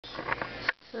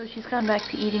So she's gone back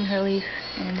to eating her leaf,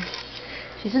 and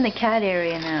she's in the cat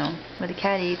area now, where the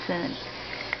cat eats, and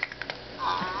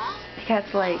the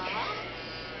cat's like,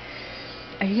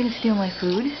 "Are you gonna steal my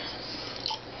food?"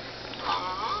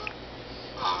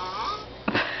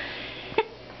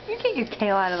 You get your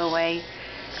tail out of the way.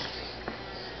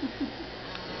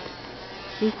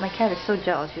 See, my cat is so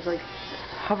jealous. She's like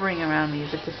hovering around me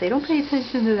as if to say, "Don't pay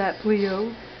attention to that,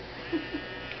 Pleo."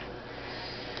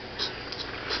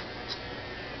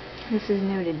 This is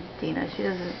new to Deena. She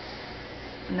doesn't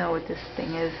know what this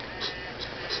thing is.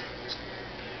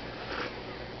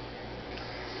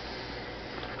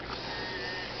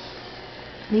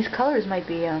 These colors might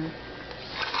be,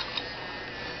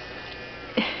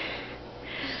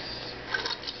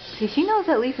 See, she knows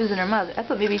that leaf is in her mouth. I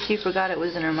thought maybe she forgot it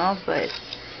was in her mouth, but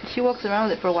she walks around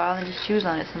with it for a while and just chews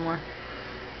on it some more.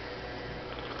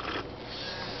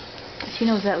 She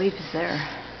knows that leaf is there,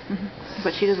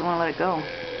 but she doesn't want to let it go.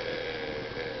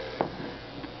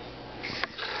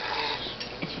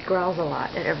 And she growls a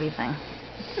lot at everything.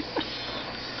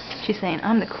 She's saying,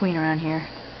 "I'm the queen around here.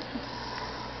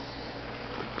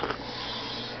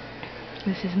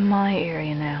 This is my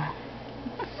area now."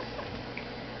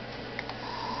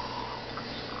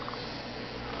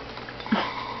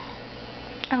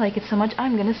 I like it so much,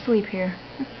 I'm gonna sleep here.